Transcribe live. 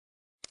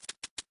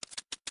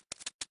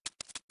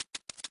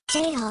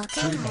J-Hawk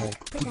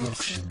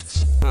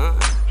Productions.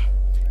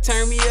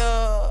 Turn me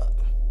up.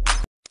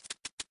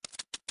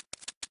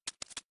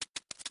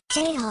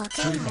 J-Hawk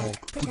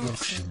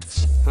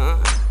Productions.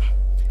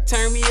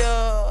 Turn me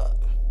up.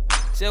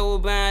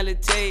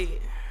 Swbliltae-Gat.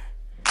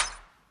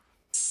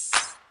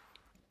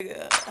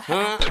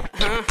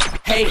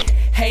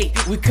 Hey,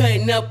 we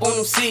cutting up on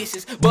them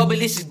sixes.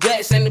 Bubblicious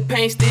guts and the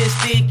paint still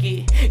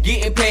sticky.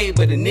 Getting paid,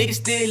 but the nigga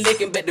still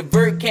licking. Bet the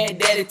Gat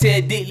Daddy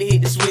tell Diddley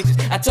hit the switches.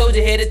 I told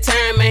you ahead of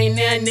time, I ain't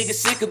now nigga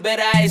sick of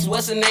better ice.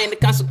 What's the name? The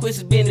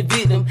consequences being the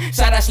victim.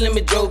 Shout out Slim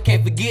and Joe,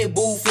 can't forget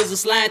Boo Fizzle.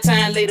 Slime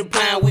time later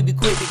pine, we be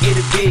quick to get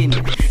a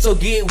business. So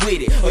get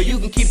with it, or you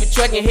can keep it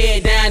trucking,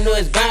 head down, know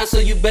it's bound, so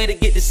you better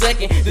get the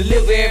second.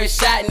 Deliver every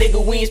shot,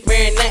 nigga, we ain't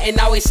sparing nothing.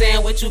 Always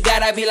saying what you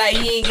got, I be like,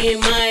 he ain't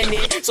getting money.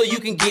 So you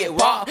can get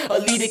raw, or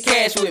leave the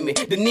cash with me.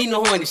 The Nina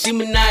Horny, she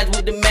menage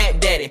with the Mac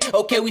Daddy.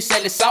 Okay, we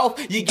sell it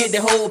soft, you get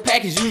the whole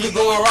package. Usually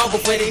going wrong,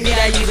 but for the beat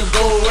I use a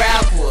gold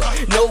rapper.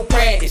 No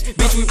practice,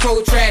 bitch, we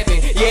pro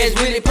trapping. Yeah, it's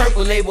really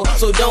purple label,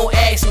 so don't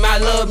ask me, I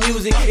love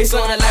music. It's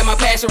something like my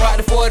passion, rock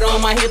the Ford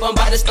on my hip. I'm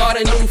about to start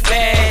a new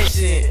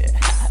fashion.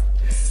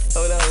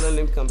 Hold on,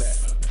 let me come back.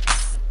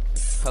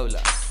 Hold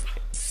up,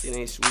 shit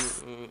ain't sweet.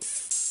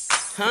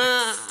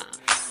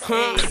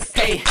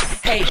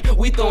 Hey,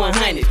 we throwing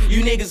hundreds.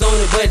 You niggas on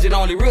the budget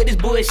only. Real this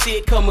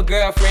bullshit, cause my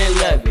girlfriend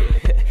love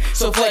it.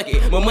 So fuck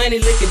it, my money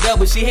looking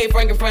double. She hate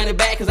Frank in front and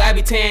back, cause I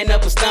be tearing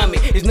up her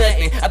stomach. It's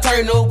nothing, I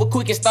turn over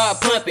quick and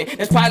start pumping.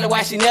 That's probably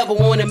why she never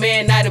want a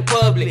man out in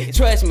public.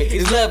 Trust me,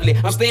 it's lovely,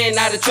 I'm staying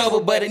out of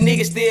trouble, but a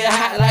nigga still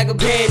hot like a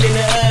pan in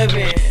the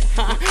oven.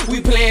 We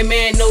playing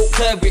man, no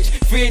coverage.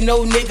 Fear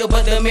no nigga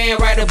but the man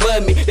right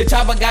above me. The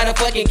chopper got a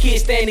fucking kid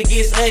standing,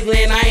 gets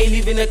ugly, and I ain't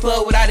leaving the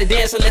club without a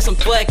dance unless I'm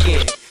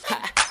fucking.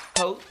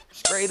 Ho,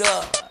 straight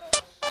up.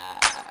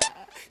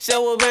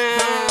 Show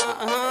around.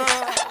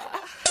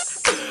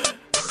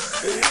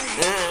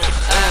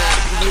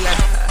 Be like,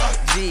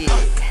 G.